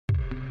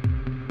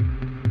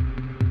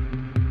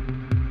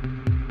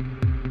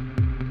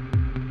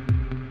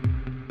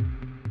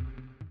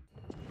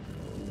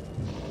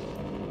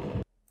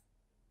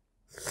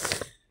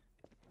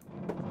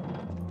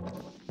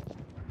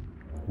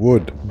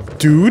Wood.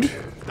 Dude?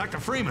 Dr.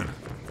 Freeman!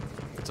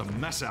 It's a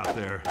mess out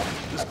there.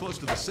 This close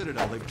to the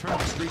Citadel, they've turned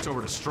the streets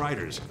over to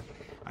Striders.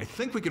 I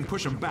think we can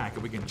push them back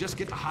if we can just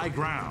get to high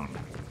ground.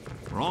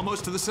 We're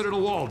almost to the Citadel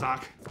wall,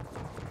 Doc.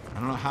 I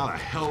don't know how the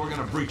hell we're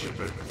gonna breach it,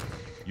 but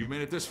you've made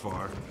it this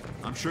far.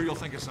 I'm sure you'll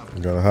think of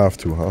something. You're gonna have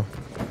to, huh?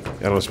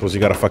 I don't suppose you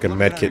got a fucking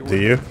med kit, do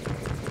you?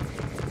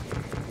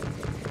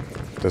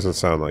 Doesn't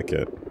sound like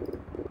it.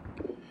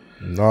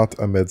 Not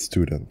a med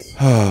student.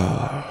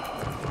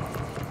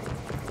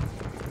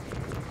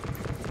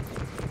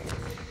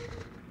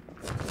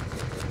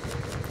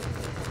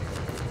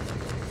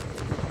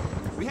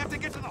 We have to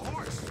get to the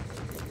horse.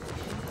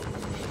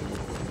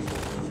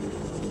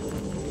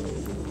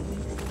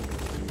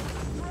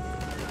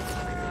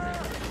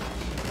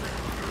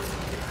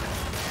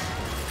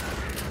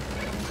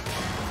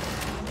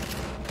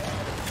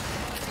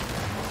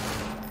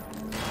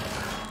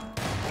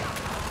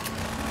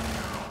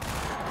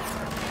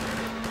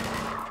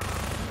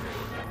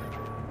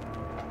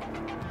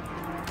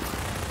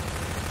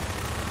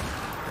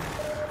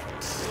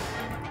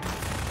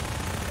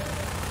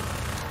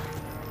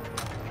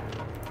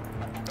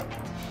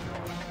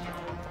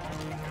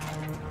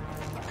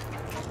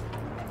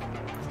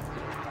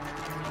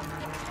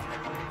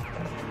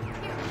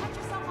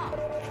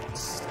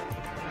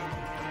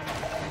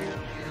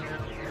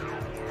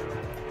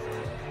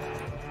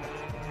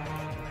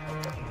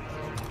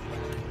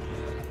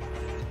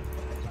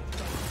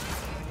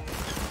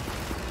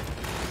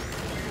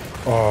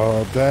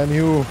 Oh, damn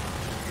you.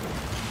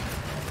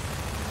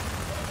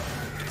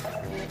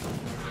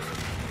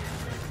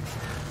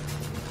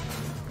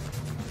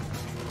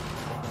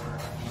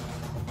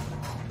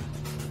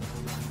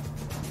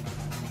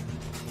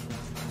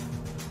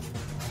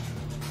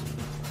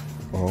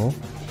 Oh.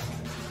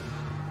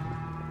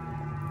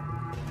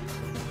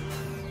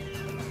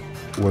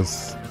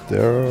 Was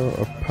there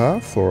a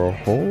path or a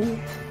hole?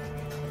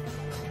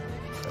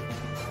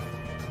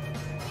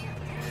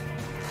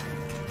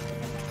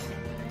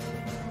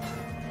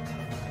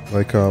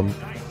 Like,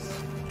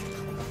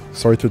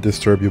 sorry to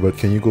disturb you, but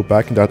can you go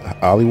back in that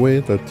alleyway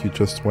that you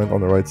just went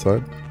on the right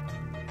side?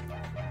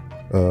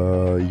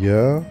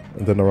 Yeah,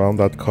 and then around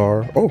that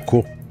car. Oh,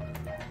 cool.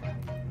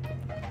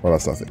 Well,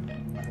 that's nothing.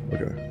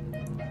 Okay.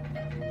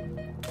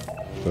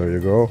 There you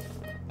go.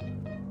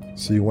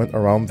 So you went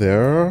around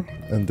there,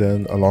 and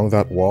then along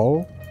that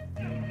wall.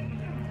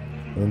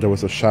 And then there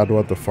was a shadow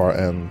at the far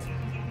end.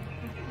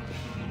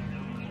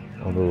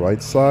 On the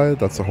right side,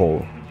 that's a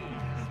hole.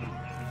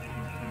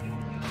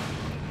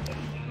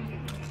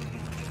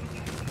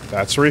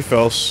 That's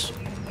refills.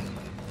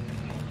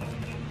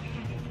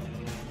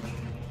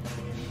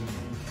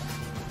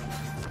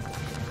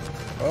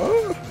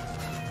 Oh.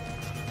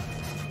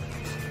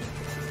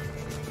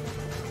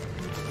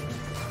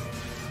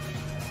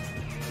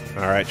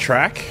 All right,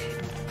 track.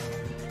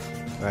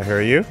 I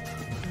hear you.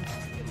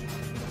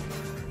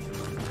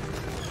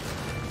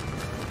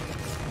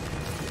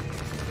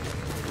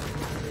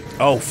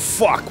 Oh,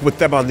 fuck, with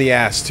them on the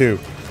ass, too.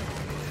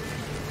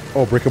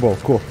 Oh, breakable.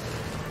 Cool.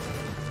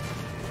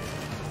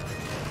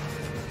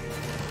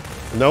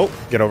 Nope,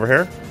 get over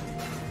here.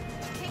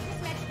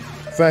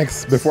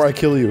 Thanks, before I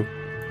kill you.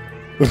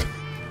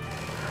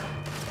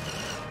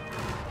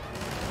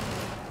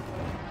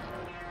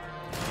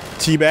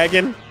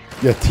 Teabagging?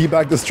 Yeah,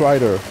 teabag the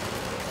Strider.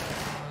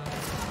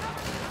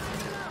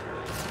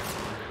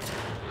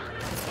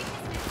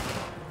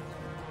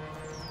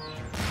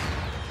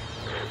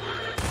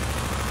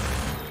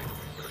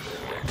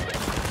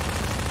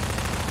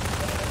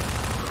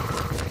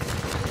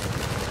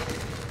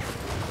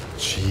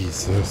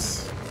 Jesus.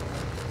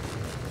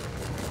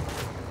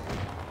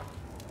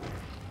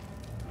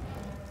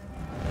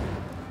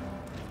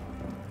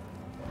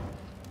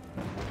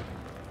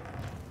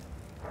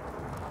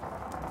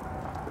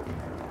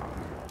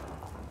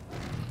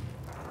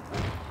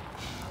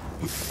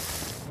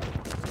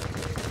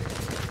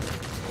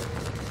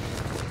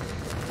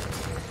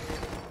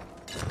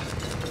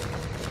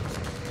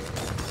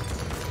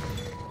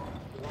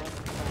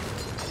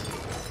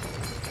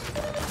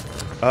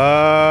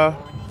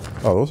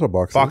 Oh, those are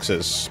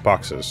boxes.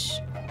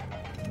 Boxes.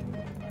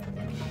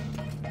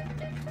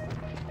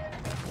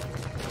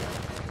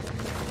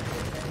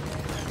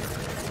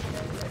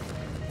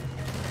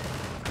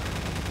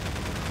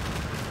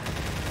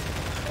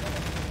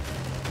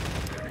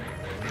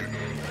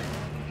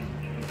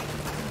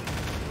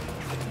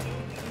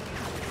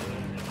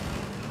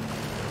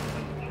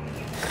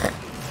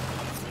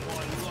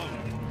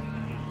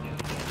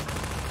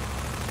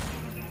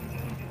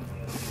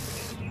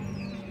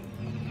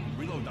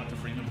 Reload, Dr.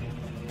 Freeman.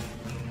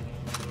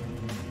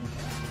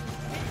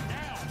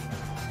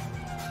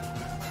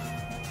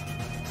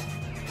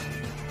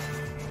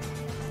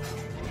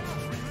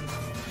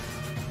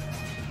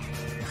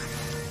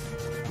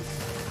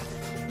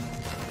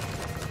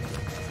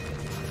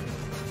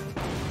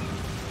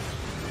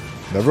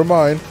 Never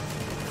mind.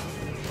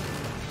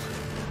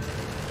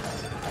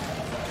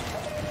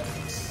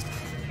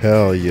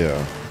 Hell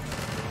yeah.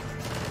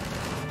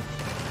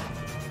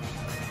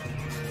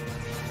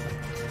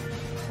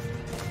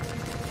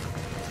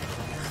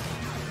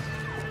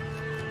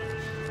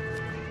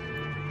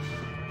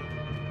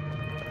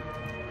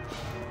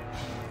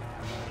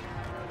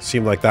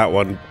 Seemed like that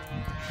one.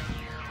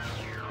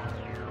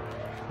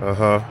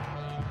 Uh-huh.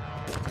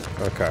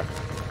 Okay.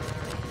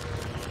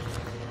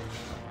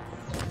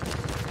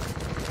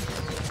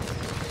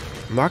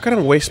 I'm not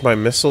gonna waste my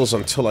missiles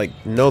until I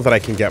know that I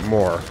can get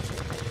more.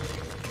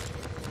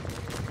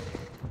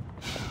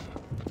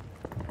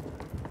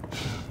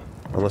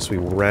 Unless we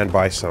ran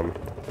by some.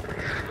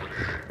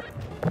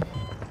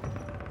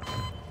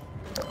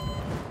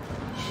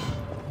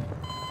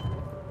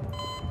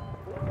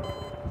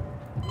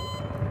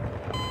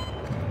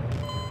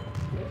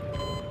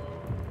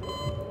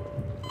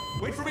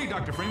 Wait for me,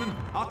 Dr. Freeman.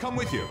 I'll come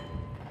with you.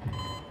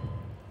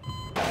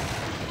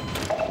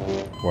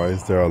 Why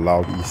is there a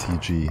loud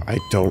ECG? I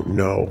don't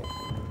know.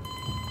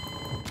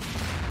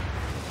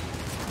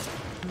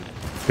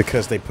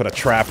 Because they put a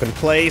trap in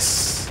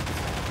place.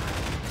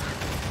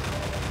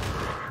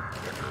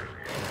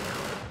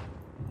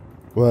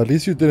 Well, at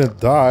least you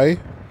didn't die.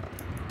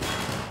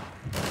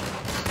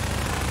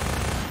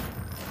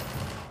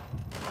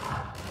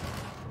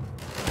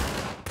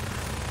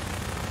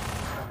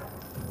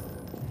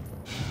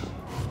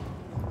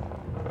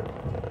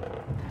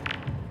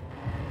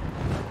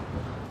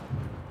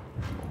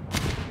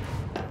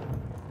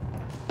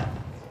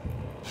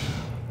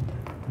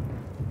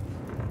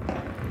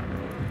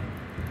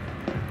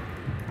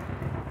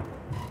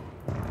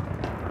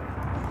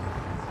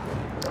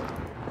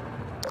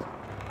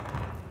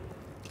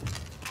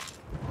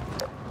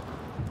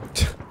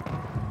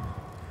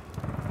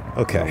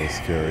 Okay. That was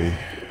scary.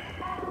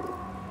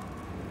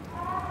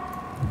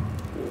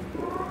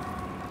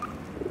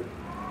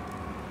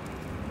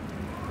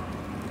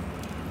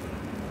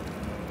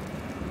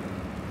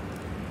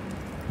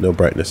 No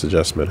brightness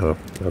adjustment, huh?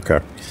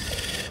 Okay.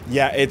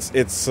 Yeah,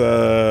 it's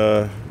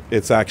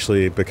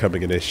actually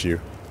becoming an issue.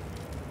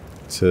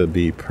 To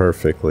be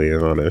perfectly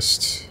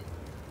honest.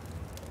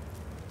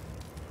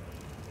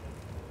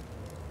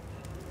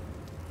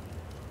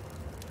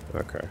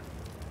 Okay.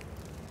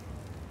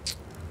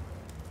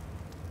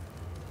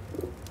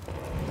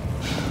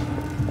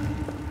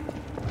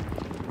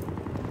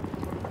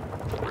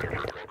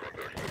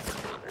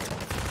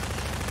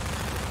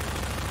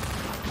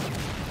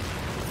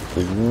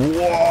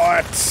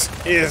 What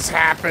is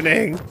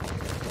happening?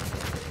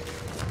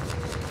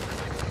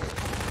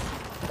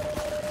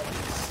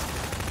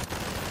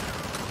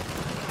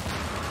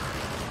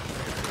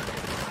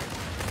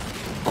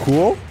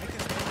 Cool?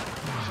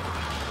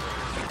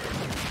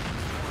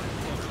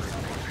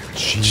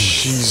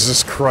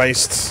 Jesus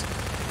Christ.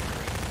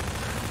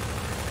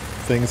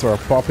 Things are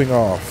popping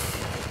off.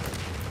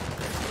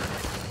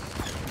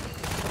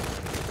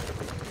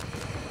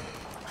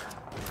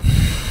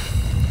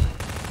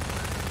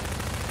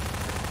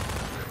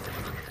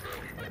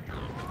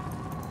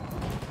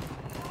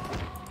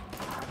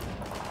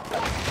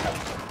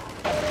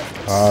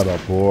 Atta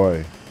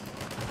boy.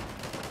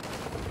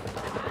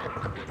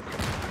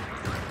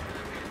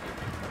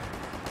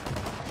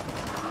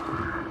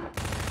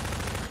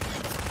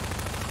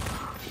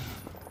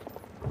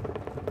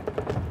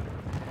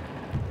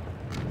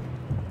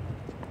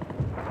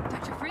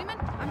 Dr. Freeman,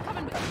 I'm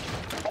coming with you.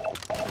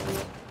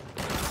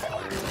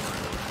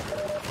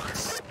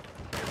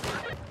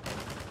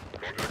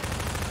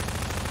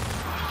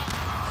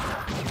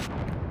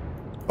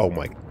 Oh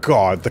my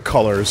god, the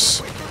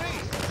colors.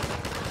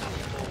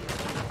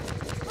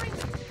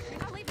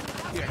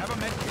 Here, have a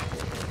med kit.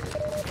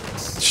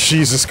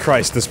 Jesus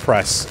Christ, this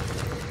press.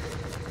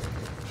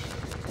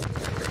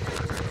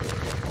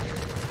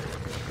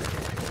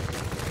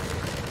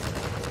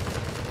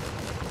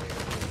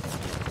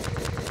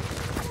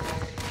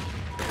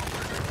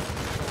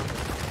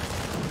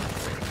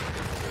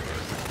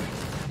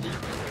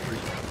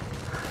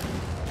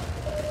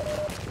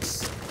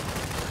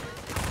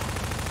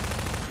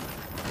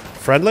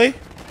 Friendly?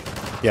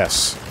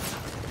 Yes.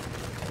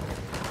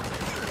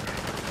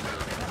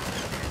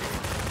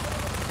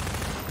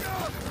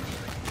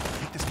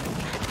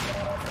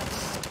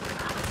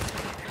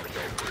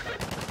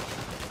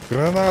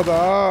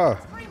 Granada!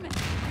 Freeman,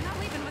 you're not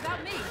leaving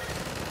without me.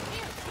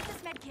 Here, take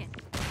this med kit.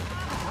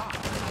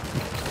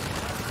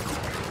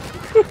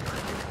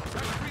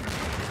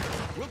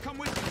 We'll come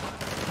with you.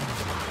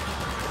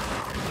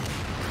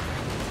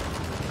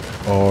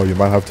 Oh, you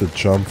might have to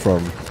jump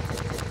from...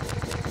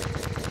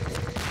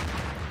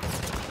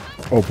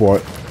 Oh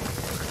boy.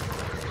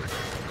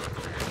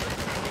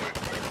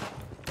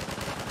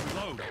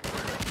 Reload.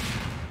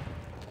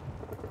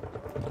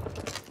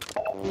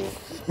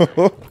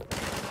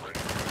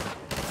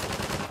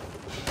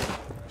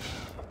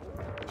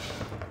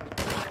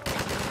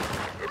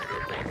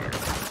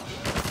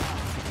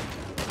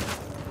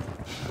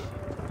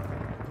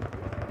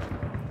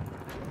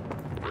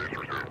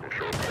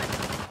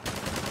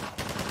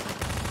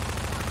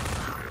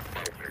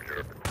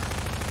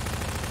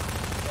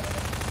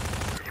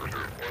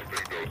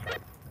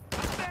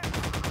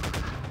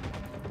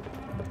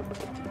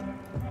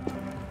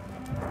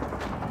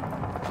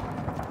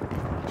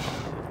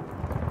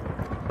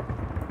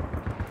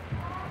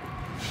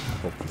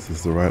 Hope this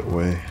is the right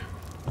way.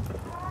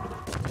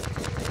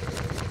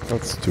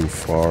 That's too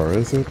far,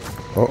 is it?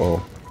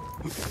 Uh-oh.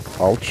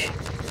 Ouch.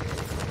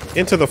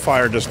 Into the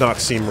fire does not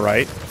seem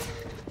right.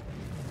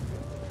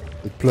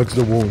 It plugs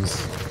the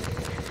wounds.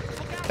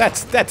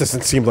 That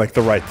doesn't seem like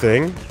the right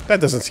thing. That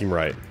doesn't seem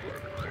right.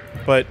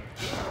 But...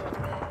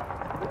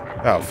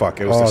 oh, fuck.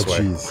 It was this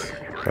way. Jeez.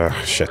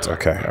 Oh, shit.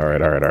 Okay.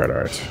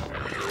 Alright.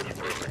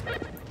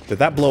 Did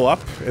that blow up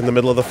in the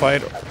middle of the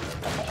fight?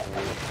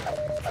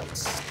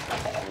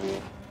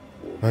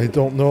 I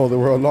don't know. There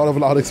were a lot of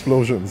loud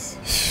explosions.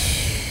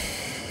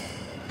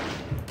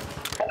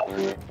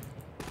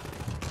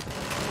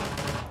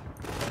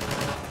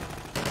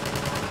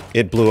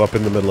 It blew up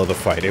in the middle of the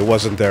fight. It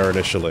wasn't there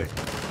initially.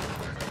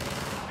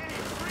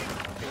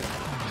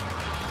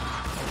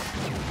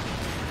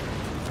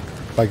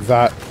 Like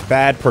that.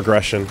 Bad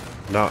progression.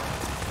 Not...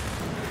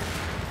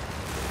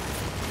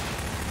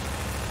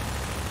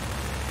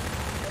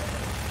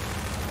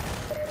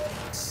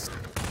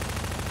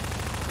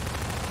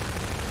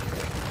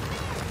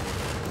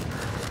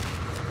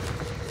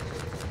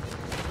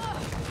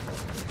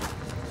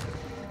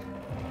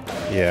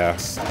 yeah,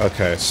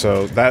 okay,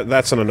 so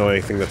that's an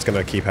annoying thing that's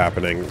gonna keep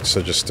happening,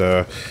 so just,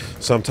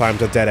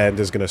 sometimes a dead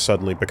end is gonna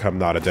suddenly become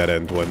not a dead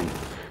end when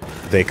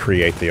they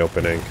create the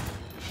opening.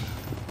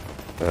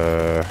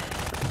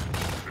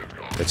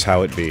 It's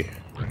how it be.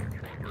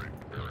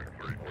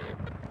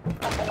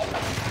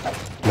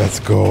 Let's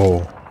go.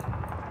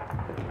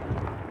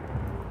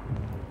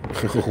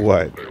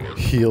 What?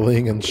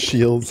 Healing and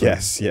shields.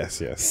 Yes.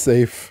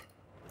 Safe.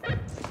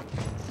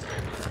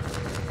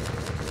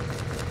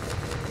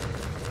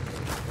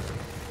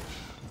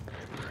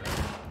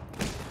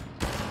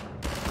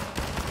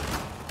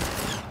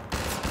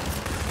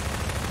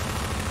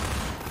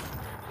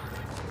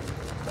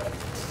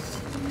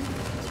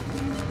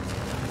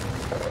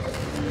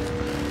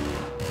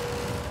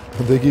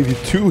 They give you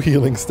 2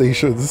 healing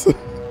stations.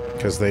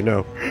 Because they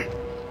know.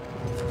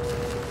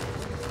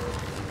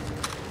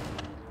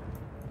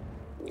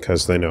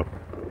 Because they know.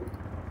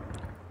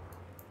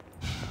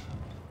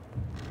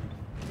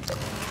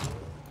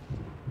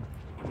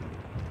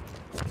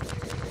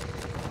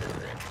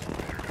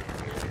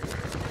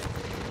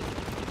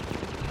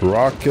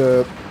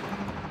 Rocket.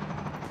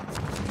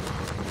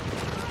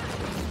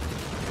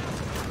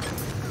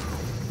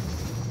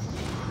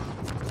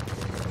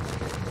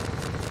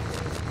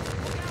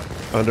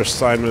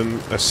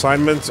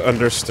 Assignment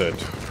understood.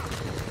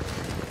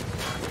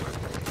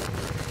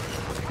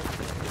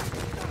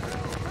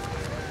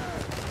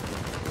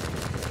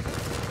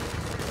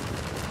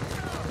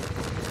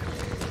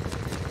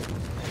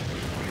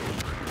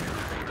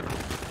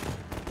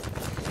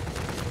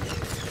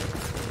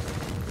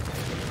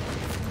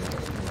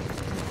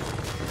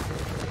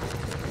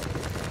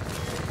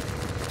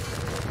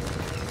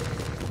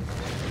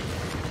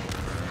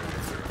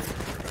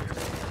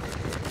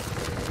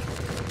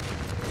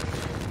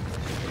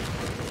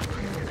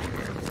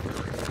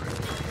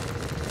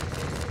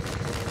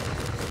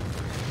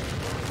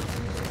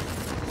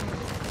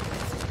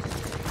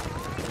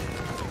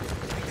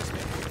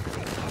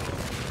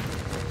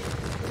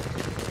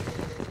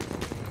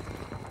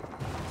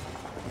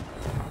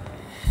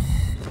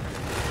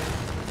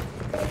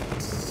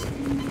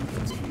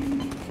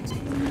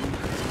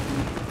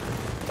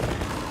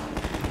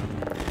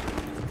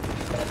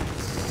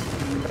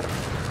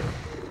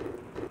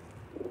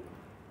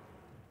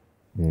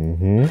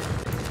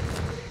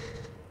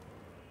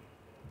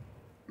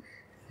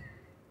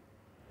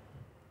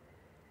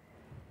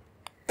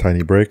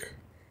 Tiny break.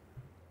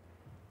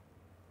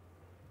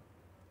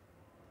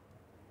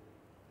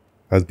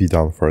 I'd be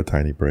down for a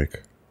tiny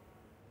break.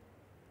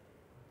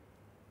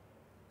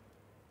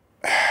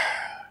 Let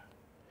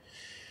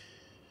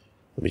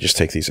me just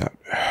take these out.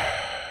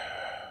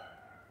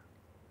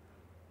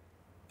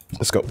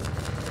 Let's go.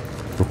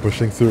 We're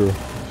pushing through.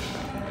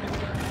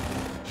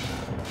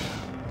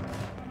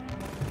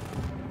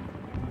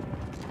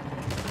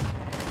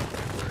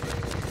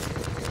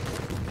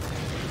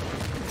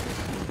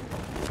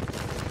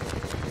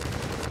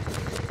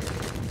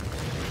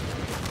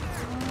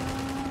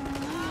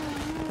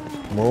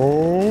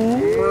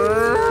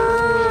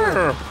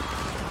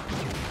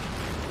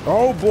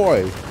 Oh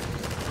boy!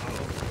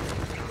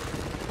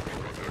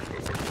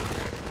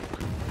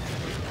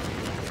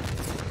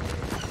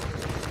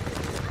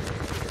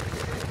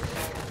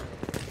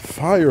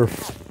 Fire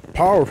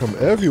power from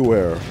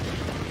everywhere.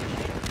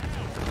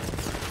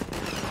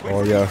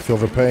 Oh yeah, feel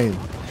the pain.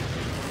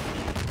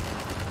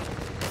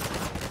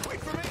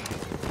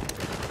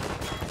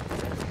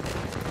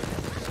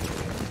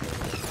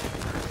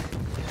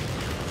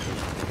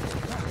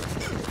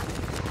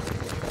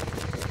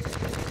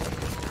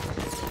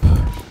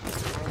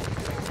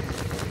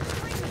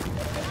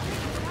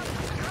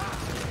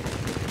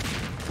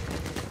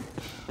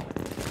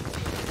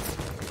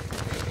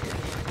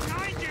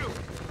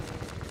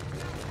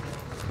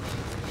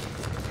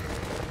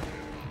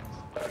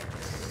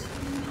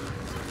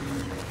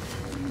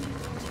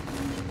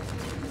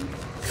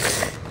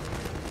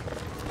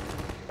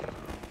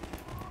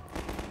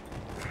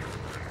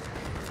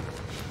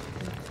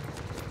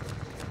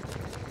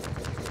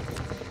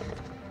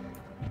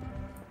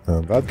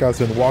 And that guy's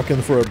been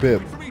walking for a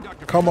bit.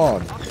 Come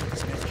on.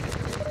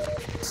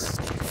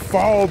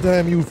 Fall,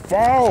 damn you,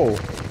 fall! Wait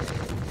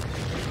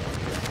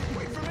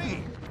for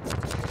me.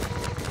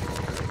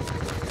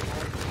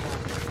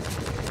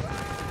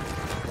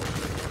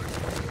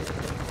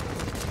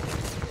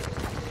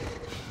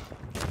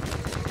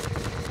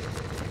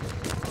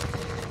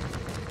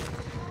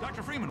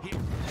 Dr. Freeman, here.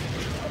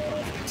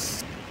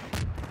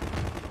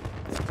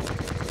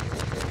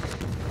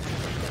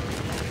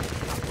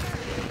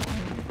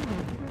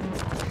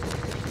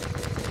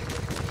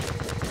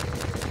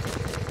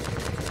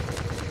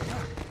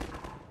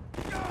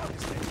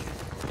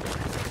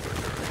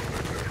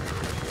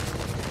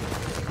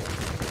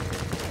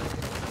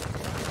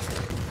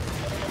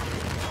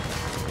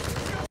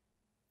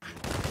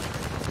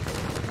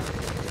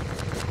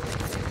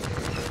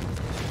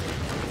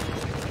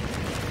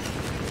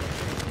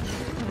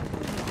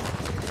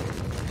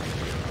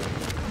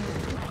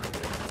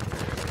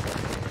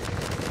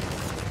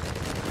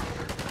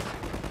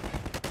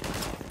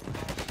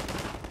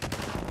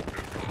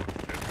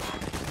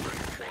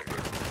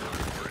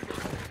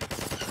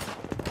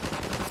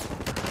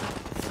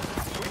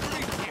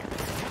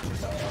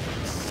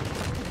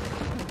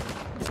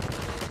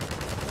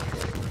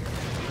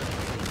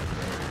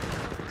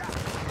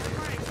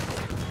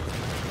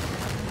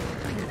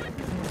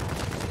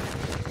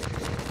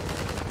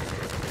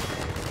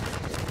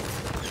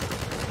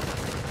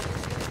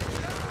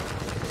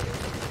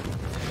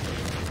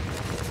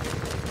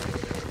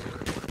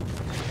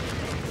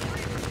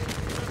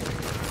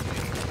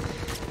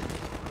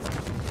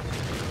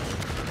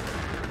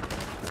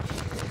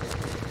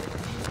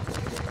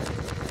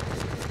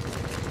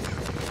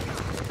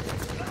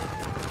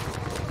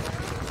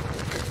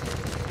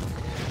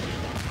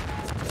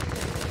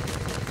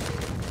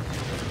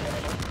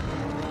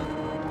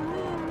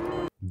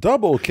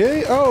 Double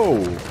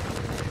KO!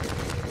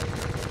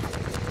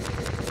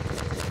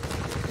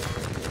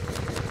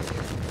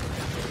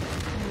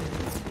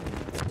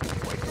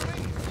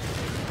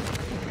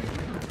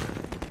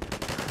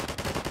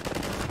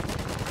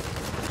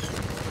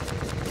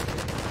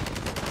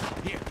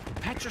 Here,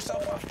 patch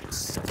yourself up.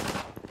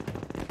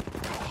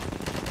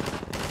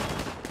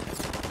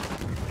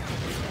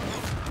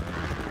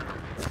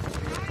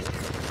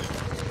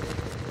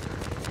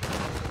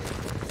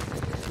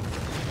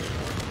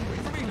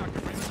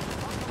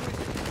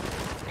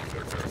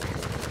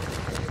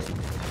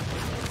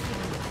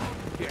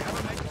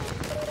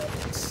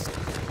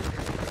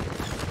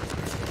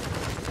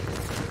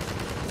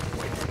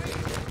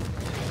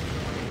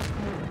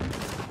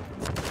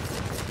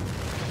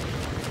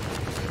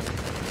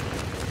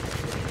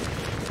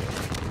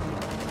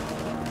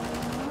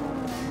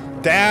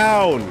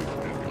 Down!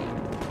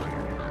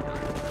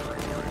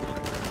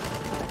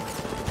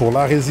 Pour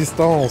la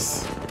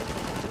résistance!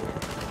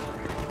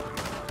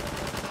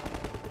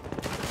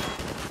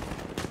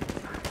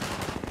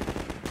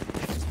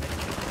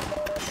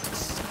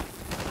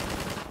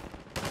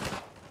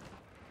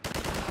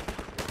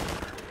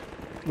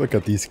 Look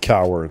at these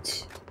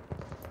cowards.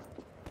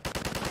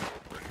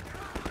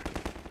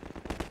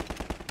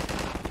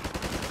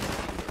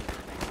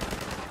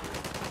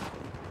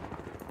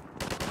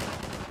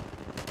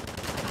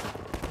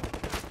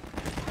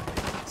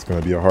 It's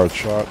gonna be a hard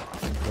shot.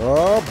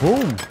 Oh,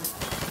 boom!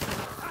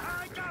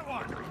 I got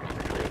one.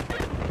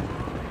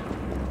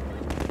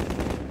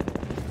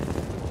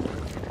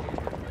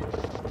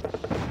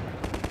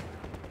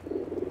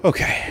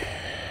 Okay,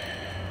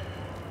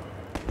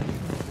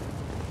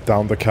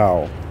 Down the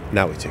cow.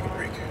 now we take a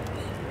break.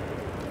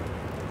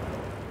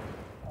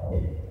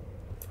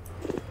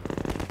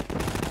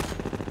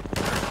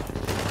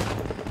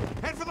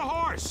 Head for the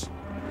horse.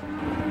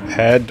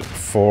 Head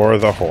for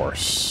the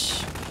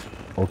horse.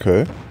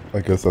 Okay, I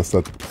guess that's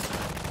that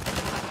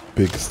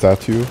big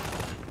statue.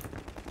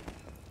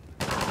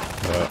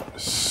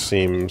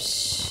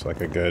 Seems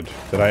like a good...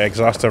 Did I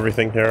exhaust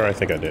everything here? I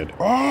think I did.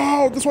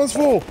 Oh, this one's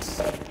full!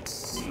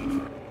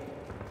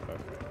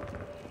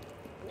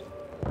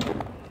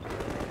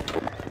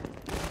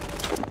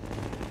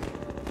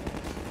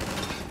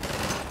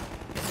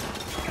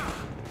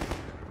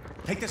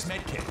 Take this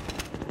med kit.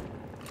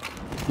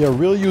 Yeah,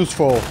 real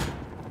useful.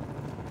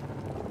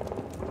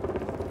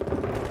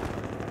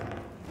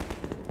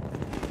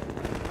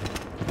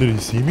 Did he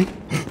see me?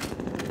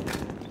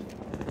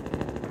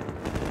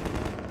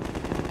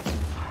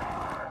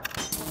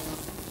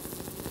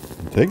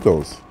 Take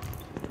those.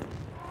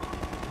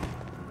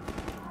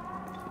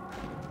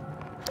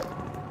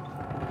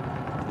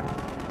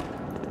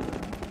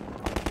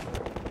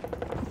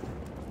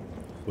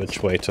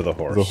 Which way to the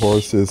horse? The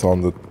horse is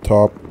on the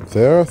top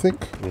there, I think.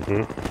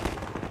 Mm-hmm.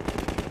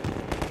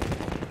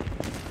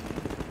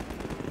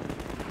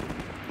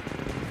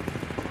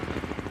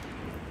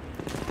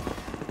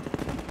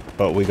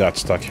 But we got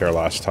stuck here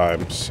last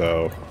time,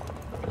 so...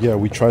 Yeah,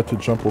 we tried to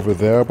jump over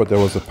there, but there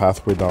was a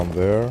pathway down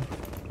there.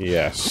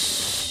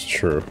 Yes,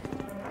 true.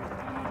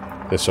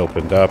 This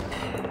opened up.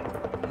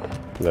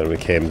 Then we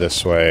came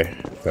this way.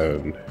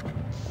 Then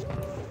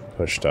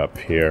pushed up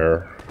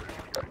here.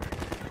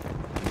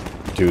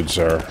 dudes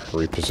are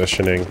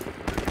repositioning.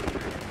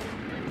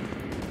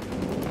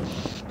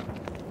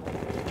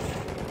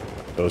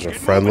 Those are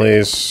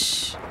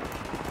friendlies.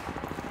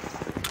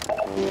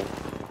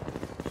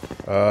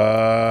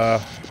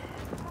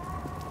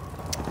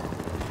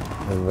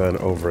 And then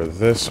over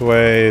this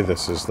way,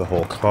 this is the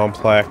whole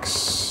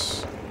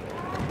complex.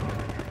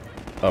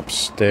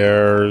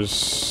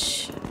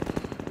 Upstairs.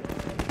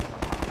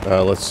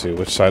 Let's see,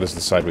 which side is the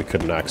side we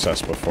couldn't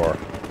access before?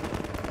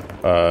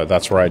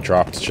 That's where I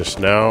dropped just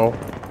now.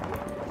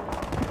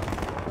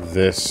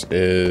 This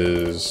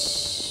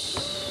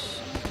is...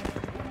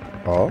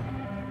 Oh?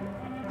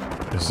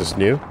 Is this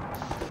new?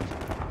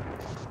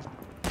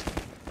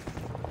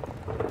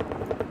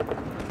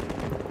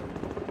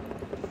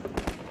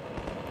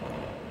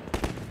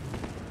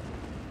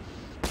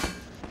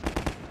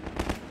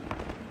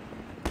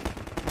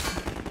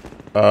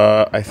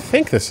 I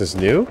think this is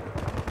new.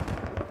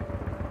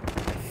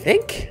 I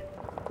think?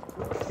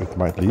 It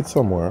might lead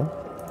somewhere.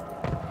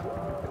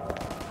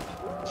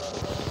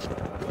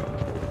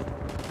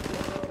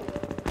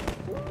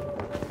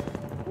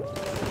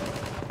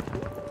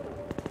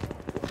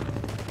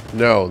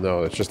 No,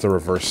 no, it's just the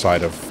reverse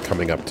side of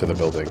coming up to the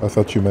building. I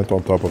thought you meant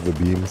on top of the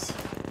beams.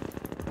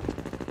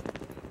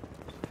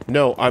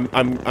 No,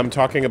 I'm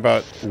talking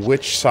about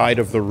which side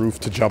of the roof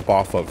to jump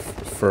off of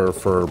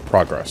for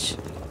progress.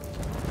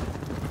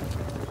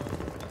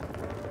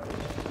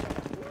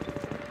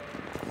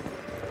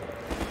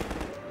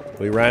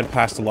 We ran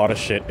past a lot of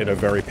shit in a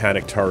very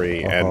panicked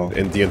hurry, and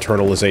the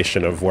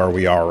internalization of where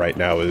we are right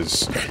now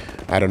is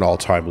at an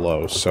all-time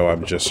low, so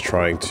I'm just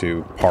trying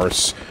to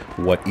parse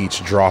what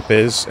each drop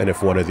is, and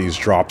if one of these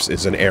drops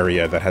is an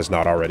area that has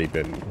not already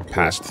been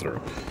passed through.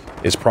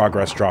 Is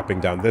progress dropping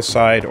down this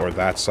side, or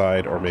that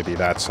side, or maybe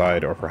that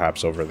side, or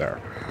perhaps over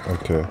there?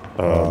 Okay.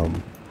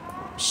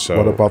 So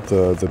what about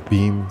the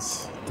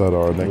beams that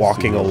are next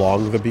walking to you?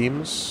 along the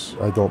beams?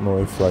 I don't know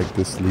if like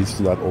this leads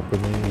to that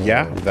opening. Or...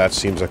 Yeah, that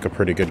seems like a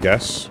pretty good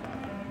guess.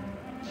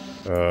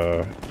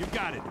 You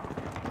got it.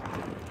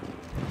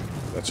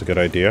 That's a good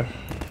idea.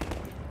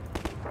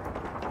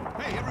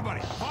 Hey,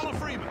 everybody, follow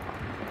Freeman.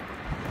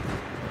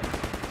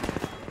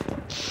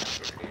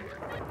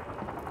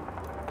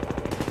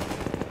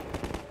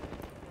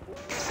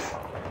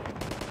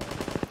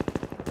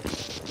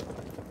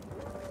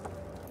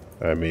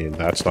 I mean,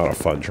 that's not a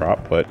fun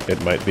drop, but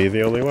it might be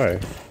the only way.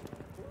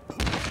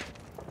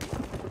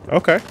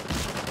 Okay.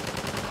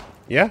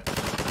 Yeah,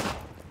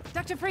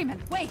 Dr.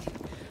 Freeman, wait.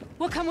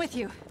 We'll come with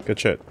you. good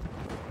shit.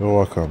 You're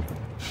welcome.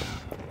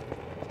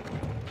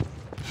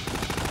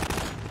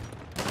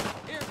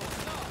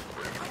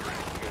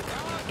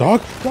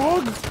 Dog?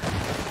 Dog?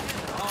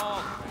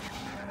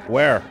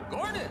 Where?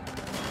 Gordon!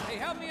 Hey,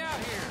 help me out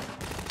here!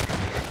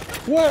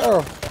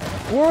 Where?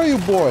 Where are you,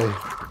 boy?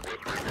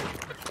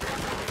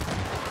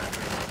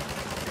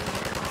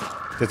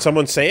 Did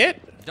someone say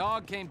it?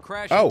 Dog came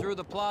crashing Oh. through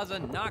the plaza,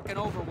 knocking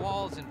over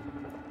walls, and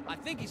I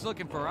think he's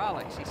looking for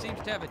Alex. He seems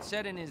to have it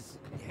set in his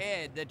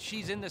head that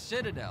she's in the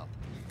Citadel.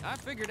 I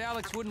figured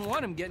Alex wouldn't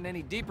want him getting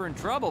any deeper in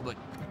trouble, but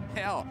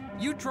hell,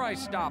 you try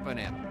stopping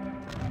him.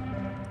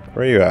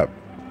 Where are you at?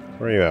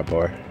 Where are you at,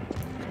 boy?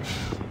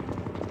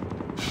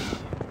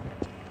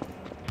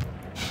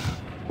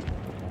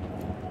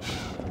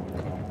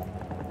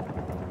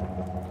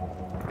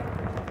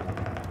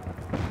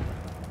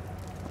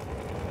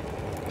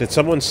 Did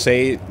someone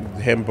say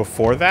him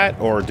before that,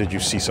 or did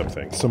you see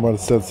something? Someone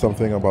said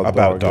something about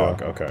Dog.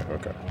 yeah. Okay,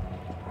 okay.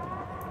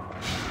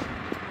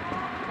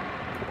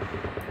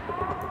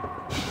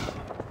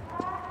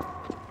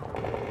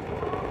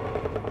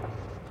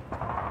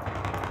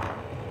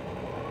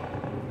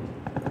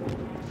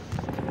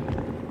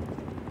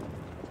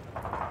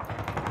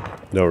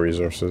 No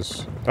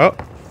resources. Oh!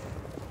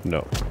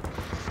 No.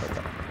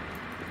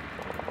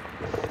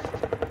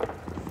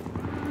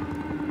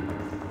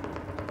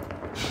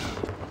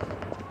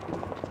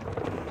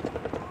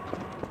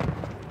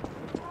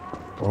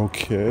 Okay.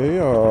 Okay,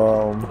 I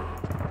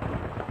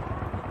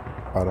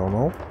don't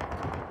know.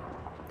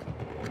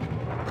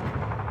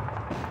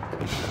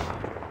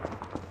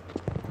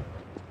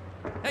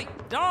 Hey,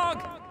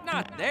 dog!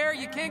 Not there!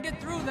 You can't get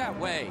through that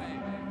way!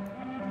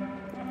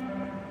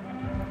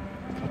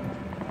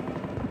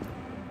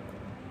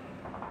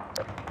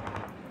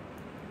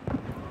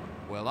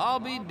 Well, I'll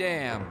be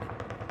damned.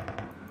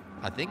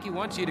 I think he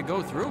wants you to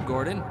go through,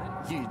 Gordon.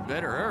 You'd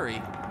better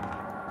hurry.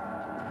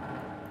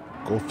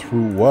 Go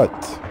through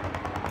what?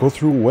 Go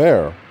through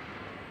where?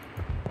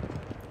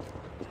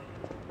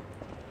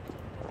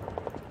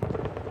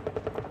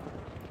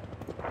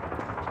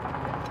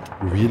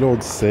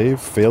 Reload save,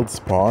 failed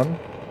spawn?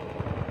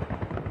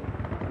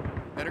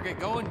 Better get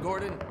going,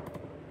 Gordon.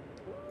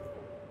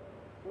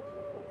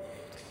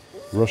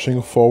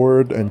 Rushing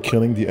forward and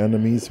killing the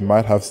enemies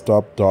might have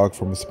stopped Dog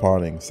from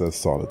spawning, says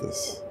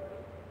Solidus.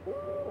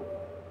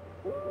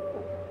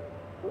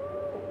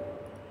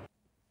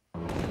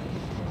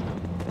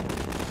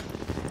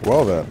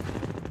 Well then.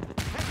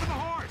 Head for the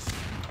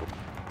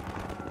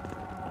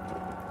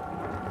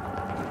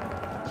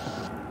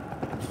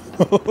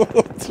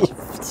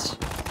horse.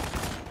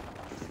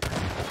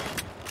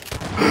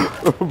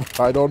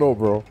 I don't know,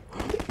 bro.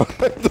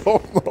 I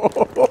don't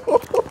know.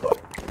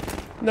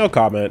 No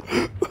comment.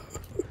 Hey,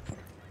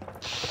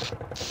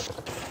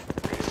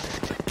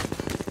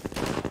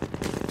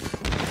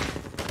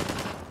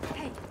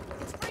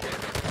 it's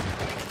free.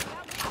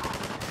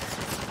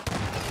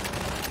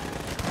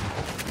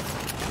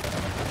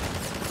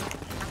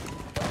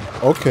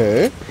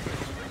 Okay.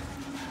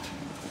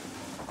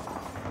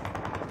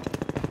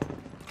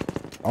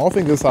 I don't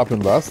think this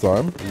happened last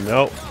time.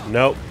 Nope,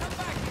 nope.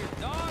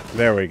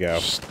 There we go.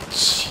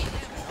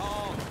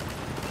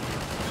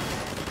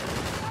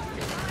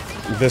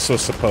 This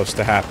was supposed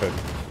to happen.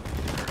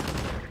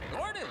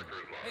 Gordon!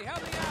 Hey,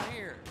 help me out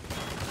here.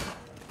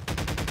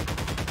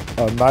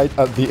 A night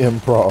at the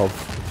Improv.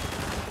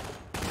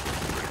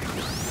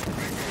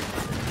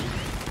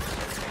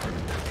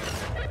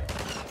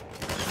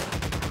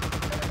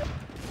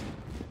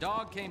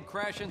 Dog came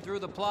crashing through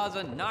the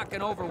plaza,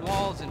 knocking over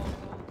walls, and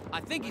I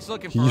think he's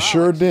looking for He Alex.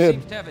 sure did. He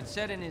seems to have it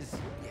set in his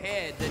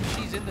head that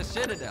she's in the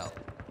Citadel.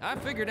 I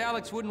figured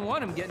Alex wouldn't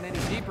want him getting any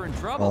deeper in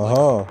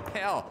trouble. But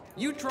hell,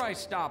 you try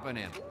stopping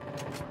him.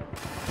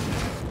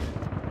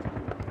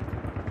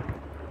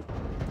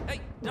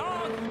 Hey,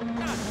 dog!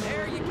 Not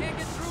there. You can't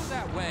get through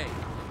that way.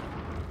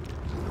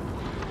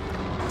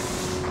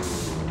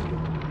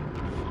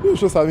 He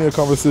was just having a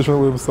conversation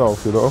with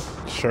himself, you know?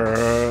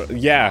 Sure.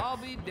 Yeah. I'll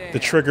be damned. The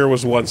trigger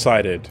was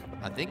one-sided.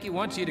 I think he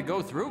wants you to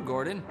go through,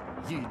 Gordon.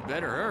 You'd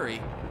better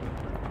hurry.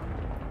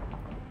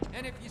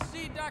 And if you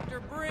see Dr.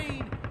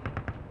 Breen,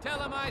 tell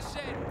him I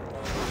said.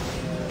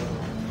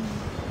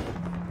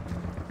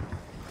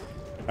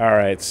 All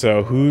right.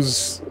 So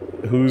who's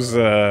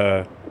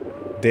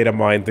data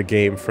mined the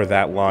game for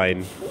that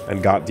line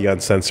and got the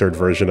uncensored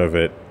version of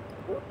it?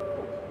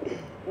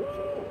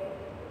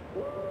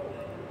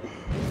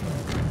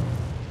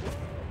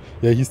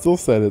 Yeah, he still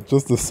said it.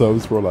 Just the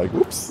subs were like,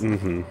 "Oops."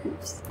 Mm-hmm.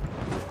 Oops.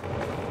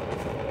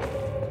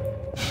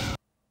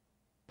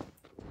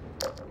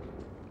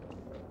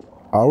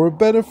 Our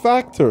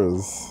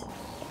benefactors.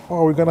 Oh,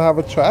 are we gonna have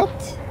a chat?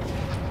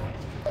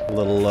 A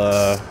little,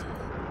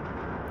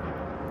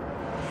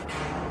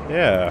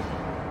 yeah.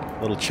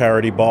 Little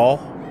charity ball.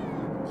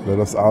 Let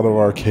us out of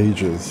our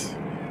cages.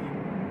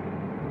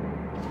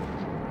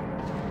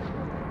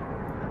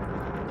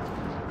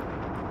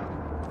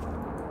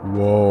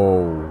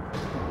 Whoa.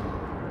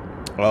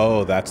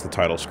 Oh, that's the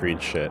title screen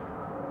shit.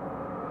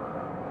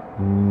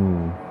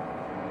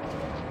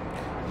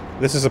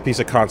 This is a piece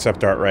of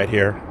concept art right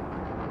here.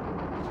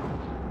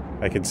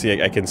 I can see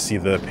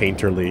the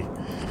painterly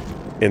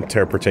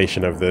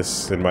interpretation of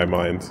this in my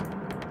mind.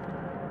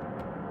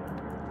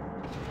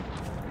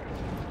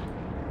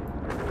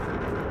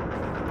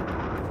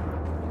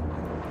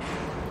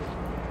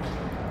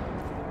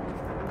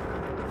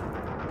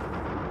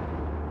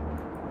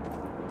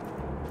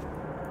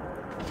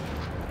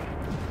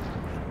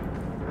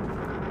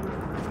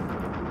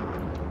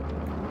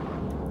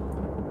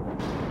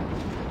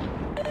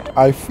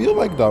 I feel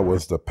like that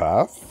was the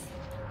path.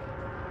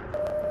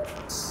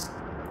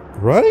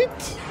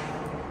 Right?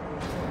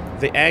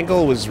 The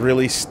angle was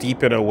really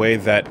steep in a way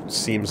that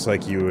seems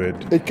like you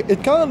would...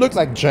 It kind of looks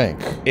like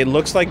jank. It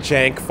looks like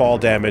jank fall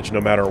damage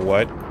no matter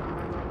what,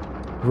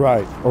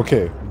 Right,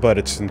 okay. but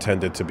it's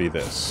intended to be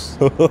this.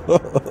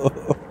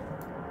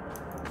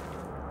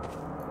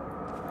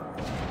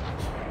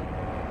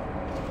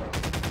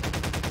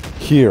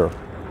 Here.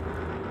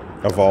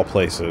 Of all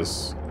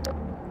places.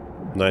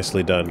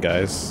 Nicely done,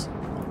 guys.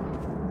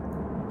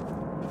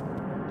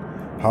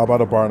 How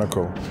about a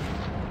barnacle?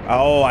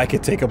 Oh, I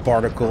could take a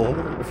barnacle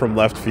from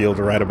left field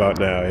right about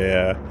now,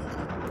 yeah.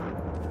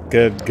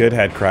 Good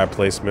head crab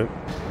placement.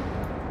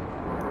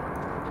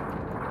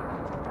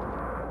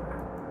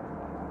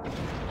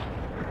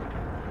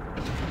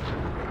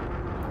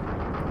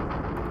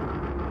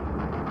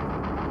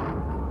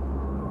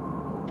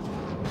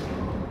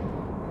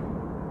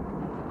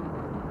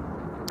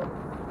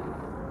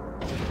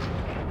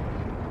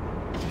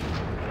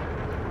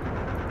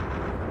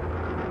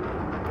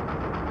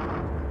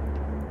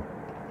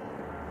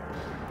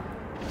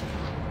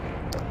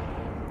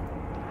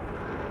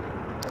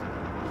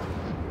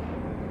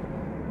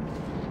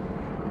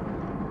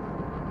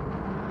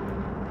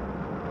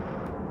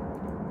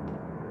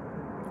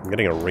 I'm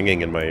getting a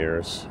ringing in my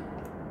ears.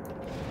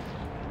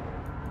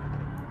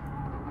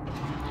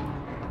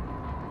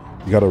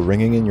 You got a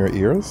ringing in your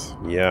ears?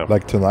 Yeah.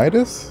 Like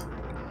tinnitus?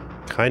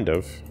 Kind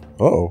of.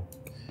 Oh.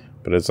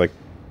 But it's like...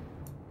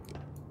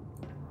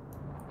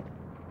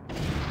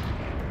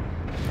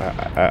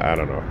 I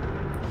don't know.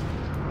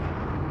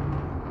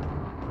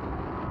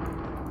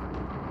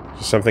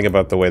 Just something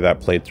about the way that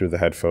played through the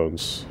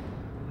headphones.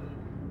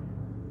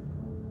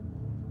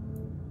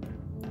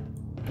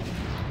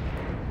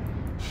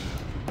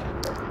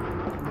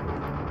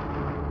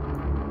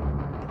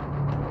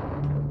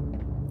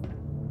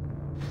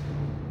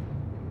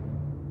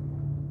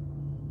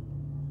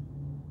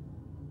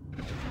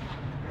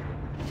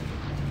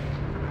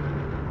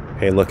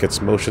 Hey, look, it's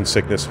Motion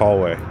Sickness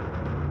Hallway.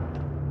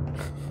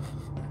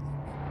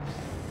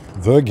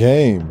 The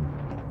game.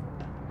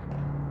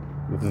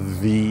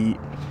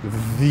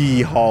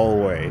 the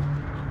hallway.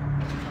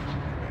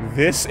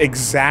 This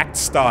exact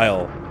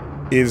style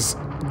is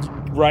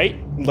right.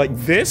 Like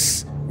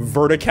this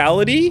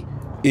verticality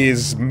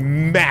is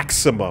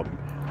maximum.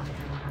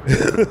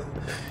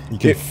 You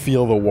can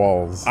feel the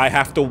walls. I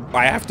have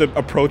to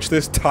approach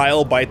this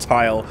tile by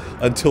tile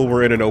until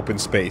we're in an open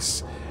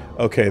space.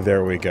 Okay,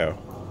 there we go.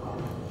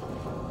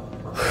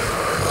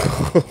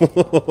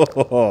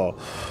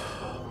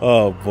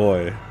 Oh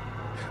boy.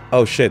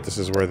 Oh shit, this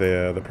is where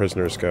the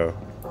prisoners go.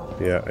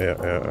 Yeah,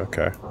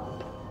 okay.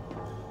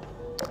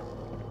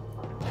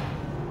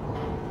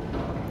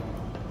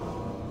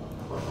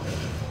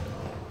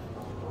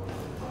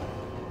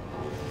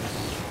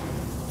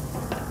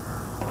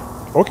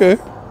 Okay.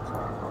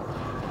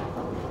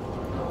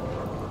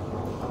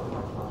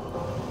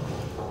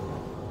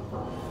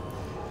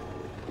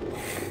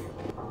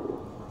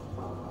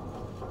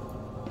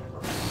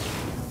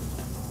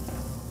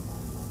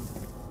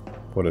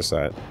 What is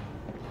that?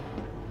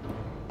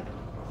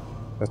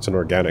 That's an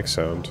organic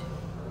sound.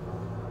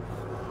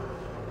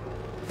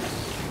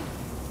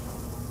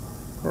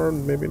 Or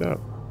maybe not.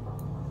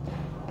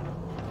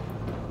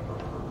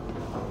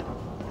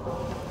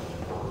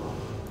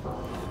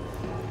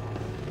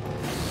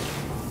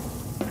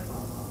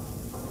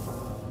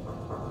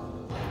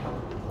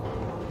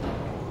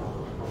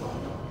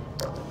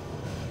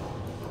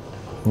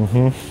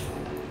 Mm-hmm.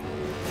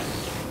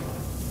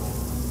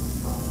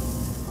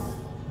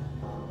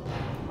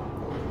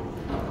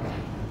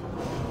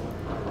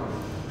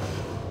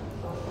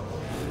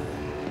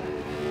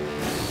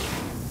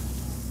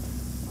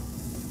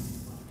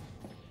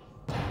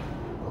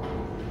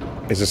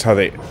 Is this how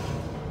they...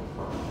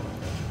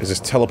 Is this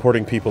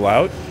teleporting people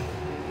out?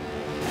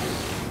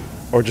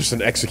 Or just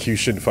an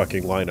execution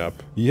fucking lineup?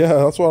 Yeah,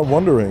 that's what I'm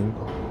wondering.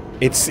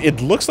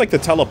 It looks like the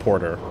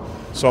teleporter.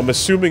 So I'm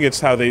assuming it's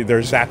how they're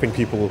zapping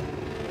people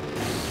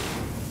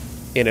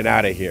in and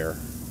out of here.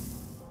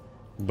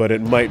 But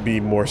it might be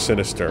more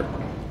sinister.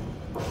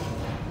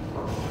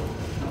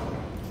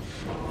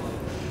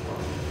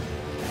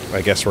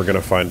 I guess we're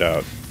gonna find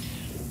out.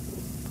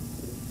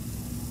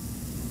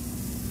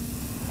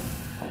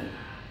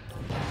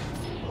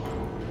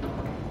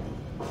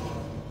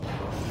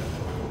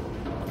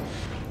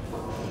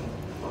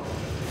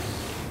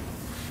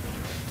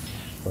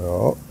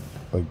 Well,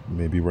 like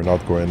maybe we're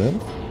not going in.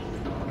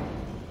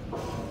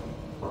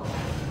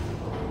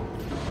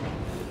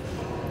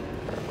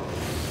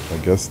 I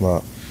guess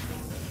not.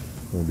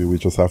 Maybe we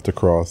just have to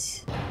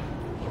cross.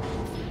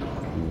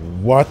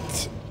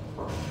 What?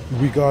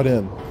 We got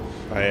in.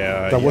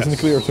 That wasn't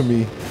clear to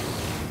me.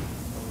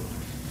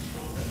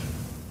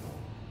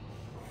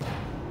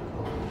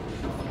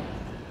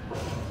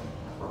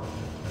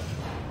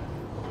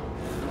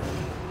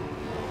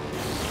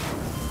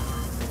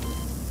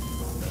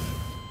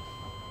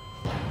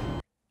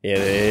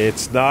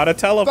 It's not a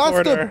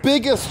teleporter. That's the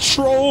biggest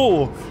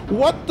troll!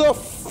 What the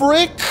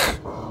frick?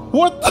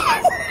 What the...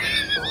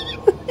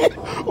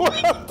 what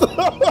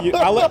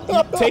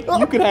the...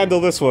 You can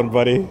handle this one,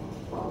 buddy.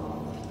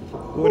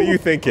 What are you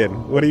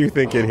thinking? What are you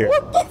thinking here?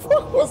 What the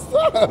fuck was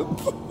that?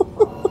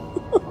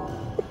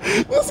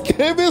 This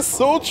game is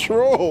so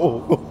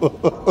troll.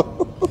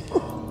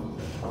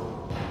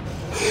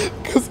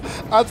 Because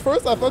at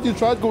first I thought you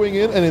tried going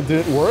in and it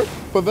didn't work,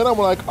 but then I'm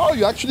like, oh,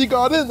 you actually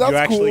got in. That's cool. You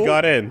actually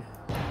got in.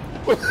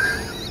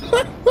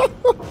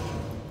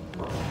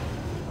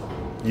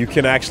 You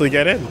can actually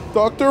get in.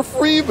 Dr.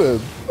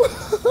 Freeman.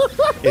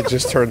 It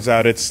just turns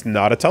out it's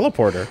not a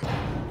teleporter.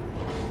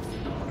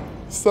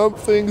 Some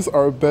things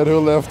are better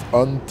left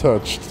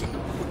untouched.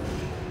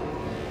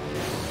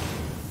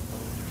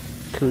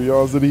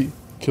 Curiosity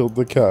killed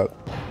the cat.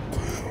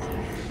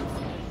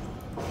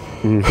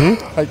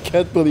 Mm-hmm. I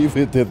can't believe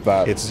it did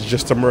that. It's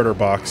just a murder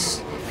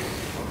box.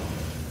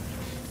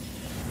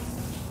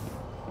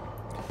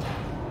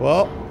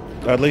 Well,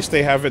 at least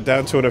they have it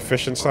down to an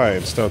efficient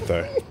science, don't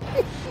they?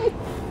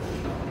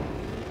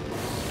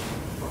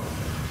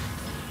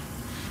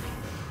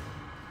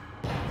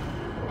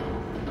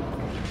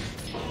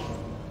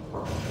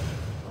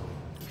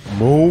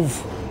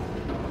 Move.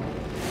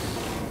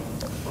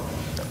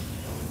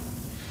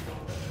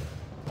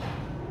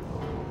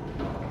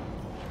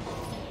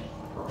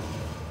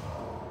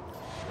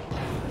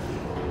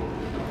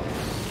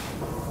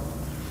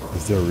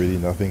 Is there really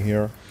nothing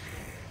here?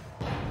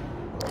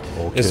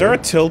 Okay. Is there a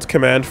tilde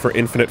command for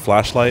infinite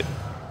flashlight?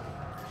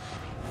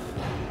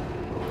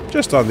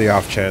 Just on the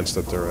off chance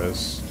that there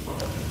is.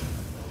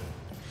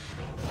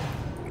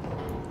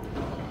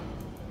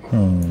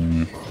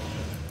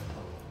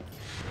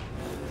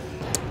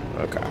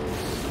 Okay.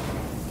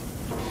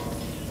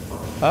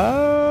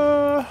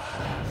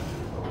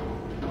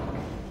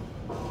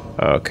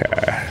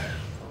 Okay.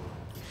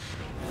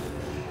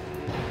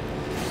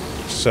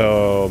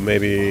 So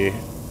maybe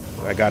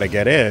I gotta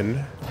get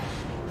in,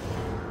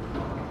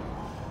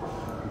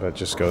 but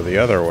just go the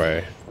other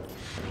way.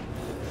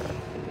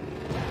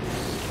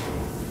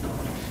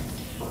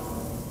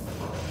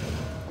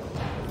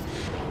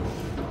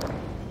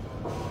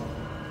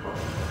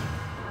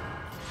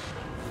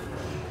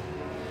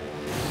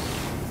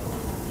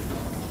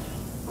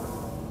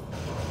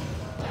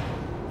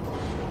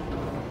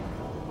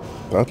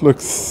 That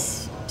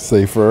looks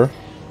safer.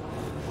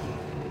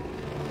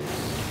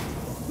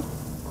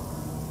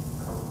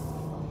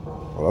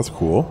 Well, that's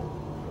cool.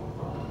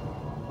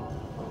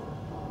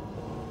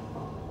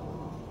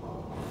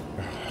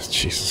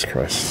 Jesus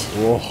Christ.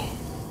 Whoa.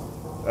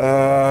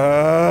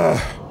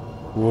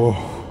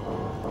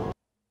 Whoa.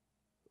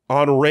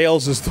 On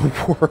rails is the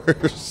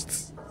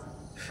worst.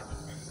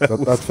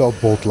 That felt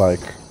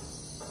boat-like.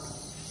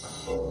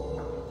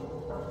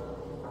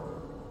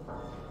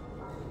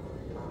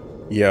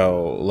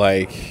 Yo,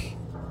 like...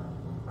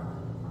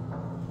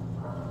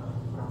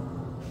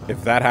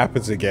 If that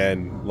happens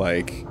again,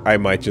 like, I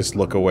might just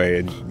look away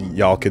and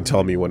y'all can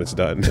tell me when it's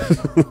done.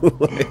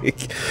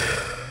 Like...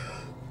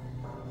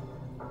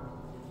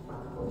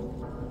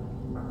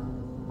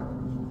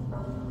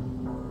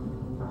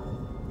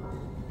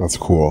 That's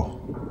cool.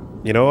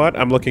 You know what?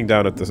 I'm looking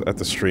down at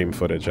the stream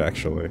footage,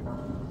 actually.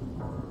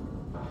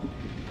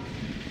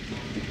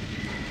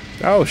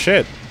 Oh,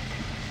 shit.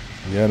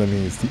 The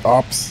enemies, the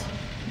ops.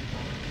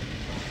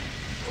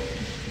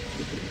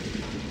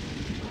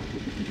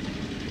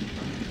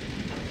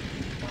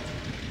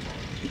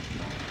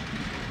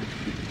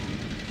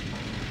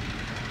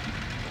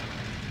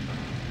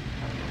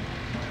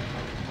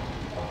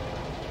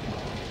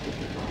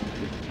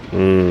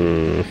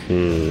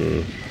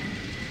 Mm-hmm.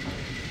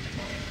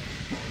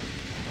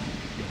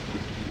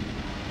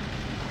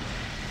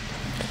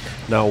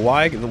 Now,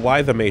 why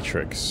the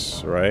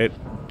Matrix, right?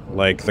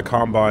 Like, the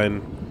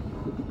Combine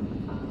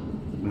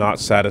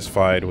not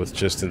satisfied with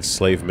just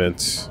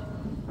enslavement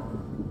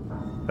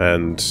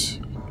and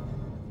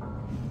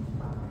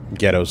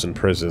ghettos and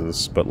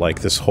prisons, but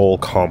like this whole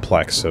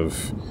complex of...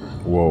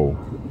 Whoa.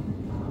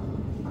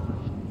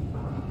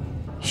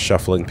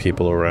 Shuffling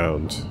people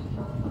around.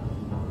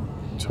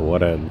 To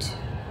what end?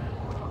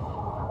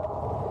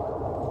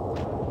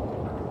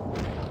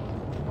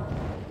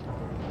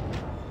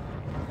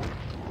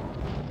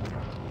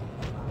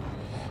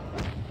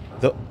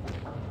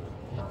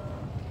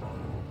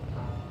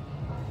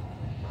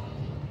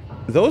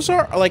 Those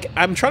are, like,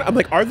 I'm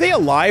like, are they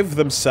alive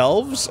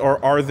themselves,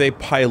 or are they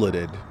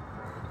piloted?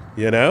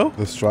 You know?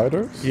 The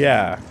Striders?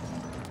 Yeah.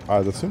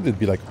 I'd assume they'd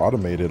be, like,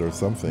 automated or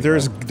something.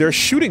 They're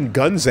shooting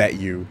guns at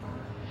you,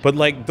 but,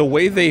 like, the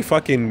way they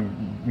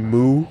fucking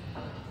moo,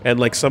 and,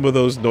 like, some of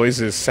those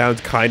noises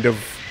sound kind of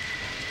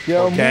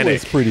organic.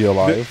 It's pretty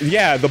alive.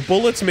 The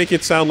bullets make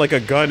it sound like a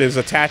gun is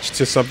attached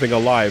to something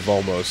alive,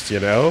 almost,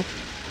 you know?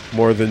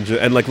 More than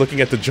and, like,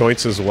 looking at the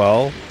joints as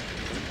well.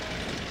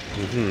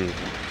 Mm-hmm.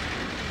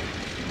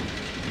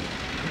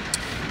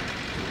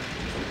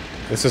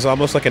 This is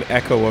almost like an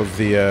echo of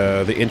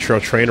the intro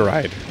train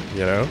ride,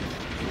 you know?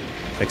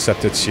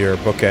 Except it's your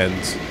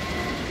bookend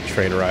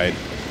train ride.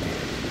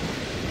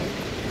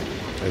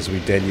 As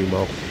we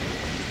denouement.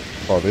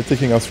 Oh, they're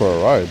taking us for a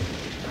ride.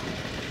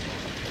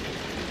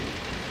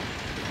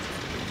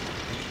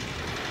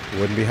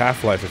 Wouldn't be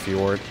Half-Life if you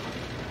weren't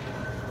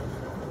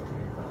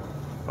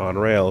on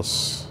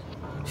rails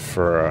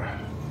for a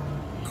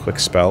quick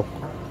spell.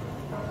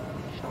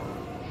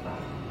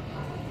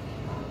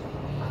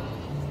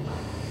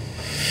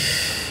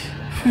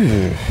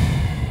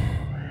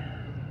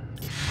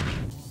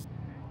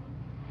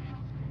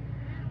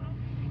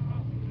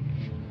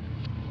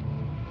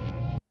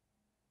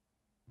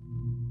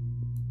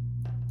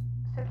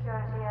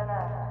 Security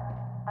alert.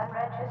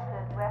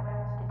 Unregistered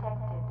weapons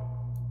detected.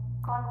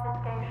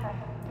 Confiscation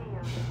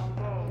field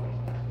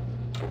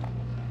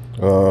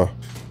engaged.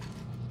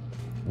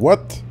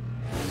 What?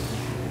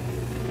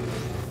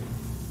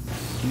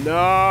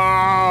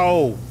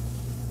 No!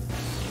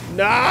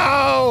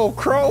 No!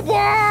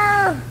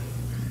 Crowbar!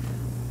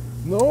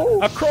 No?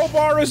 A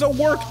crowbar is a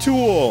work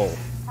tool!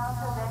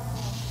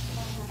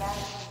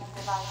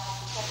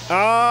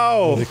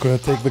 Oh! They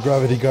couldn't take the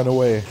gravity gun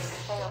away.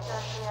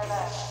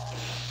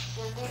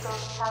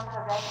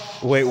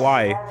 Wait,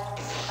 why?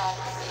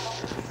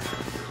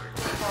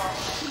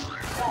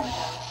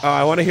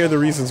 I want to hear the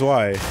reasons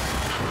why.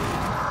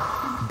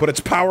 But it's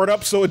powered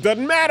up so it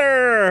doesn't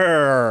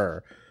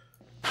matter!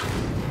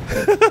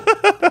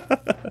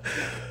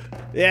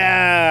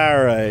 Yeah,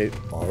 alright.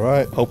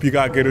 Alright. Hope you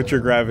got good with your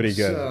gravity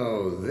gun.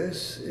 So,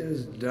 this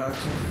is Dr.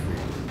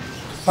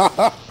 Freeman.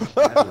 At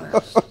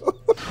last.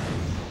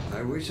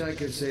 I wish I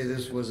could say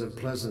this was a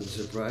pleasant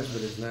surprise,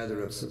 but it's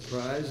neither a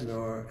surprise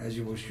nor, as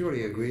you will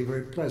surely agree,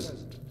 very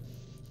pleasant.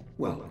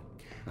 Well,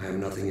 I am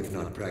nothing if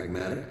not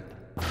pragmatic.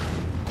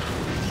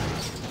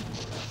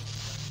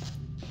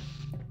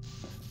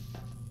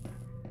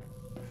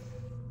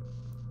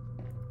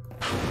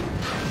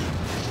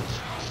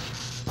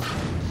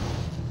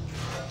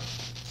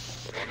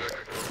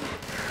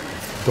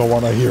 Don't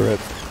want to hear it.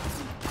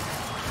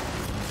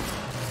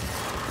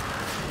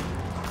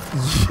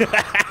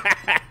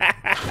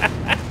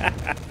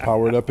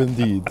 Powered up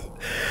indeed.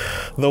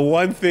 The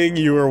one thing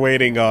you were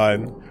waiting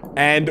on,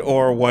 and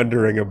or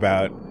wondering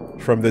about,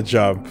 from the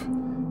jump,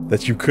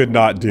 that you could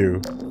not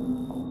do.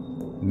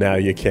 Now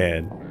you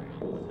can.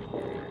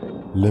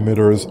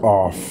 Limiters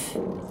off.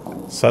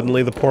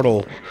 Suddenly the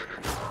portal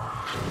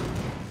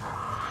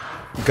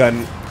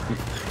gun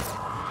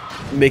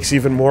makes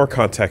even more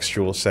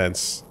contextual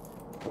sense.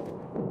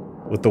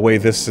 With the way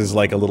this is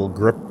like a little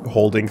grip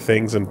holding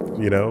things and,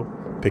 you know,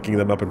 picking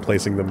them up and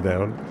placing them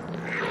down.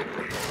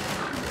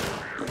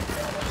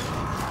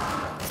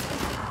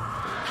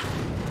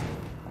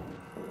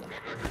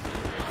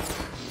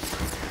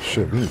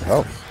 Shit, we need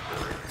help.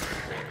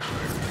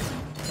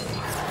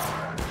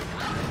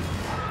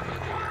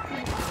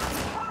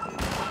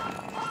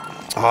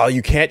 Oh,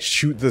 you can't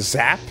shoot the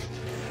zap?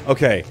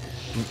 Okay.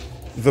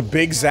 The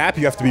big zap,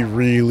 you have to be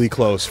really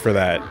close for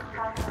that.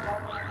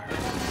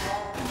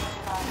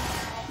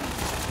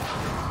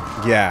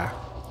 Yeah.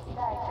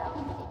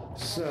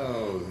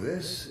 So,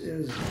 this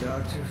is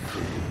Dr.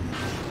 Freeman.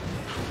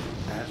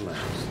 At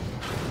last.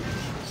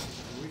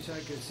 I wish I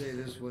could say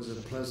this was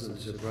a pleasant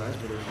surprise,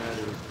 but it had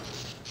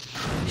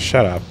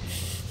Shut up.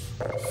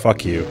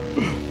 Fuck you.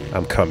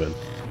 I'm coming.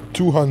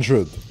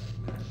 200.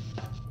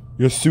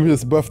 Your suit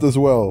is buffed as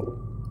well.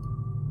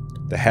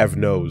 The have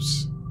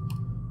knows.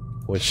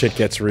 When shit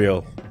gets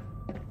real.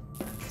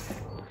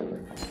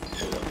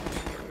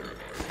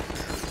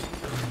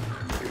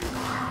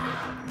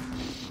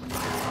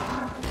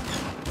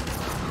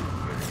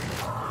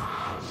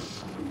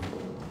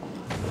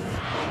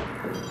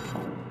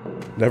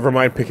 Never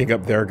mind picking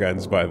up their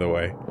guns, by the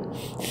way.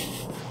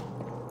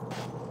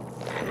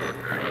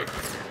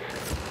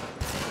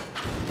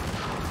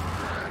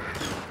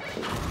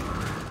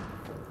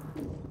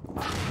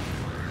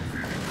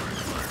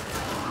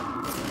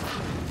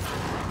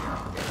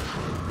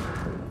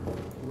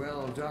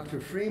 Well, Dr.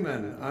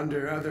 Freeman,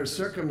 under other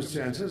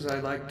circumstances,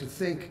 I like to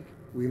think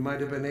we might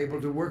have been able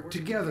to work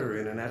together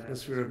in an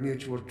atmosphere of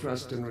mutual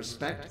trust and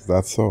respect.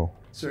 That's so.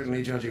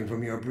 Certainly, judging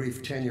from your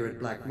brief tenure at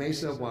Black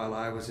Mesa while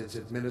I was its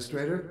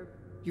administrator,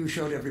 you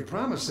showed every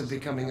promise of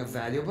becoming a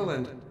valuable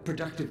and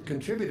productive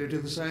contributor to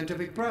the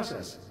scientific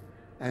process.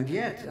 And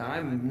yet,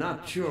 I'm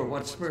not sure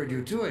what spurred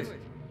you to it.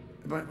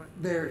 But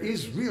there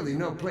is really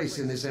no place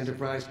in this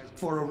enterprise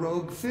for a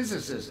rogue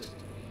physicist.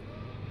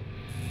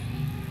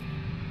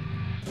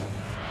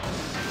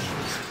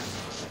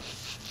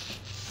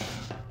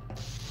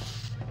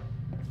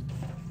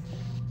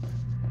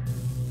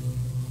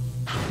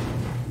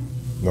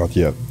 Not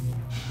yet.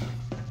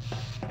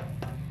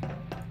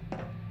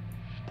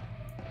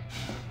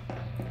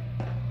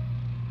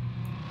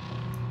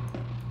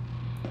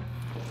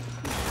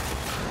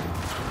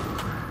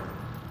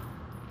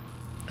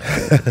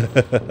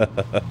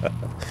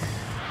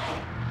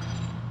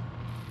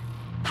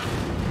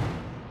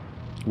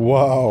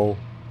 Wow.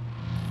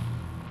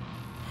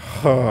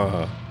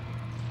 Huh.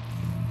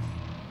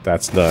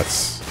 That's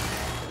nuts.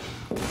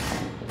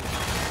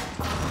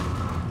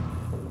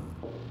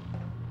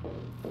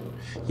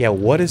 Yeah,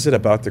 what is it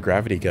about the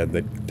gravity gun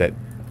that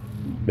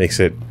makes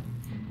it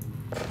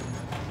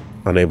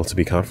unable to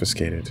be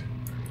confiscated?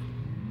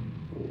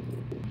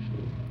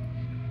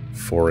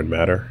 Foreign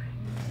matter.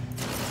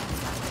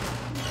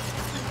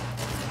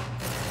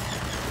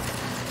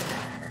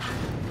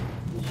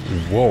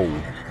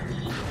 Whoa.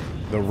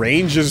 The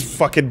range is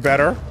fucking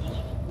better.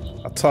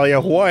 I'll tell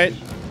you what.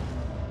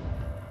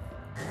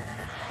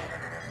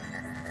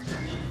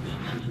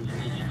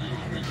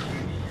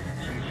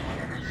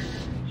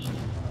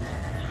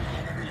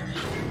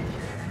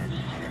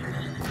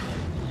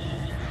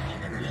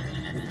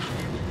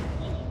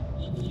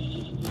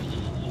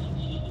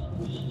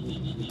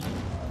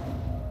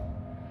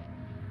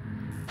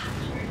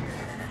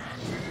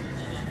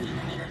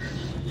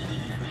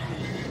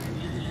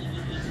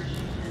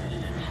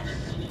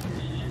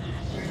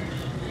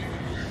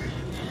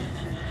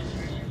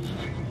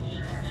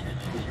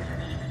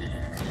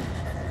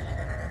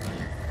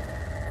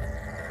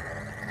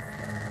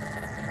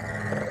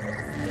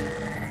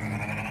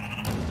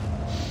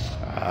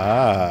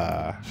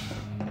 Ah.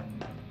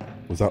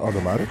 Was that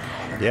automatic?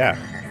 Yeah.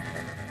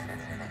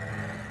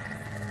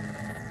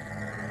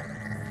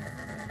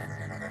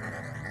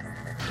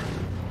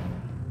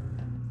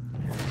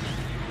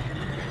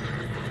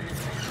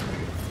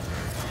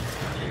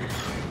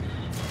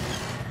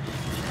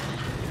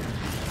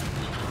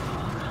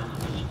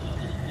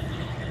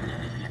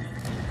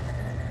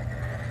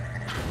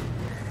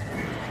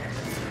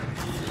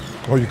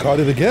 Oh, you caught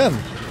it again.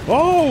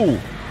 Oh!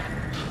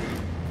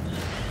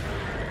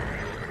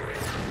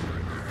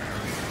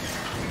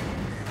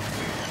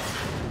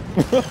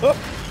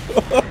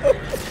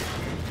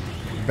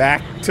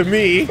 Back to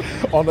me.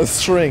 On a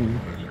string.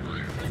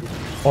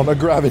 On a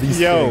gravity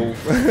string.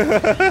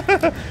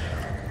 Yo.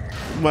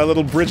 My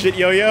little Bridget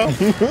yo-yo.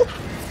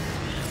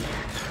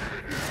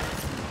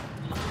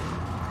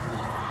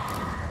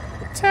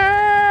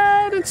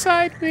 Tied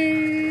inside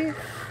me.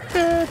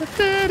 Da, da,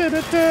 da, da,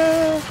 da,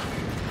 da.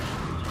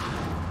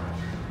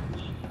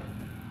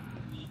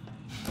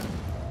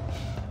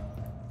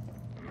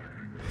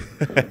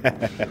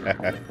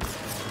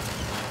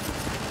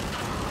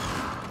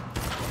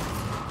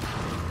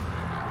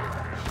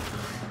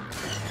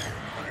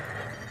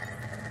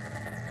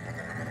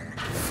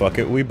 Fuck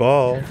it, we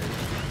ball.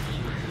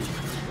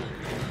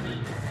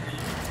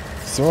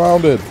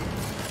 Surrounded.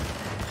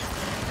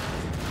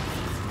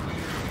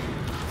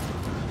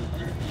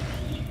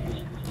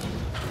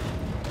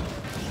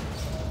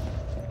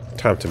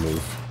 Time to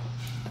move.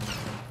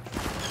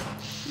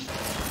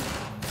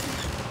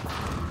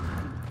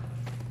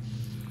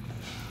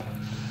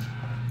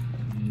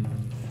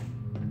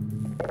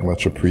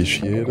 Much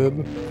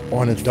appreciated. Oh,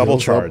 and it Double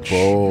fills up charge.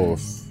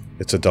 both.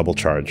 It's a double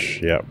charge,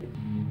 yep.